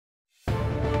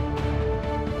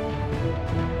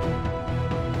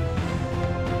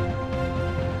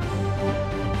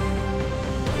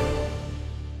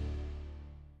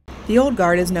The Old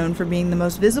Guard is known for being the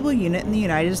most visible unit in the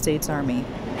United States Army,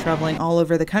 traveling all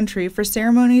over the country for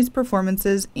ceremonies,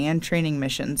 performances, and training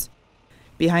missions.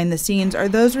 Behind the scenes are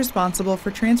those responsible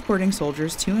for transporting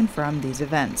soldiers to and from these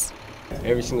events.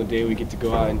 Every single day we get to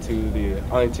go out into the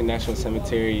Arlington National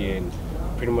Cemetery and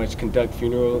pretty much conduct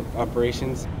funeral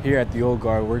operations. Here at the Old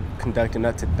Guard, we're conducting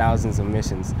up to thousands of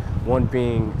missions. One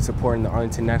being supporting the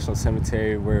Arlington National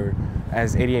Cemetery, where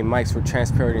as 88 mics, we're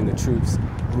transporting the troops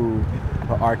who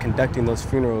are conducting those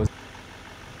funerals.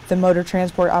 The motor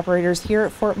transport operators here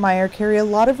at Fort Myer carry a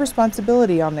lot of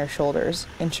responsibility on their shoulders,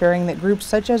 ensuring that groups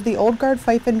such as the Old Guard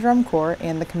Fife and Drum Corps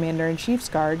and the Commander-in-Chief's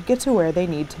Guard get to where they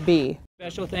need to be. The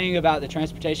special thing about the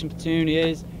transportation platoon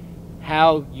is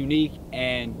how unique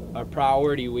and a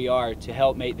priority we are to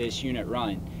help make this unit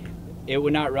run. It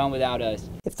would not run without us.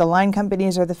 If the line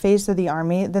companies are the face of the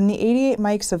Army, then the 88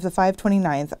 mics of the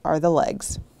 529th are the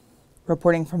legs.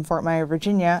 Reporting from Fort Myer,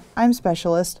 Virginia, I'm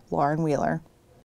Specialist Lauren Wheeler.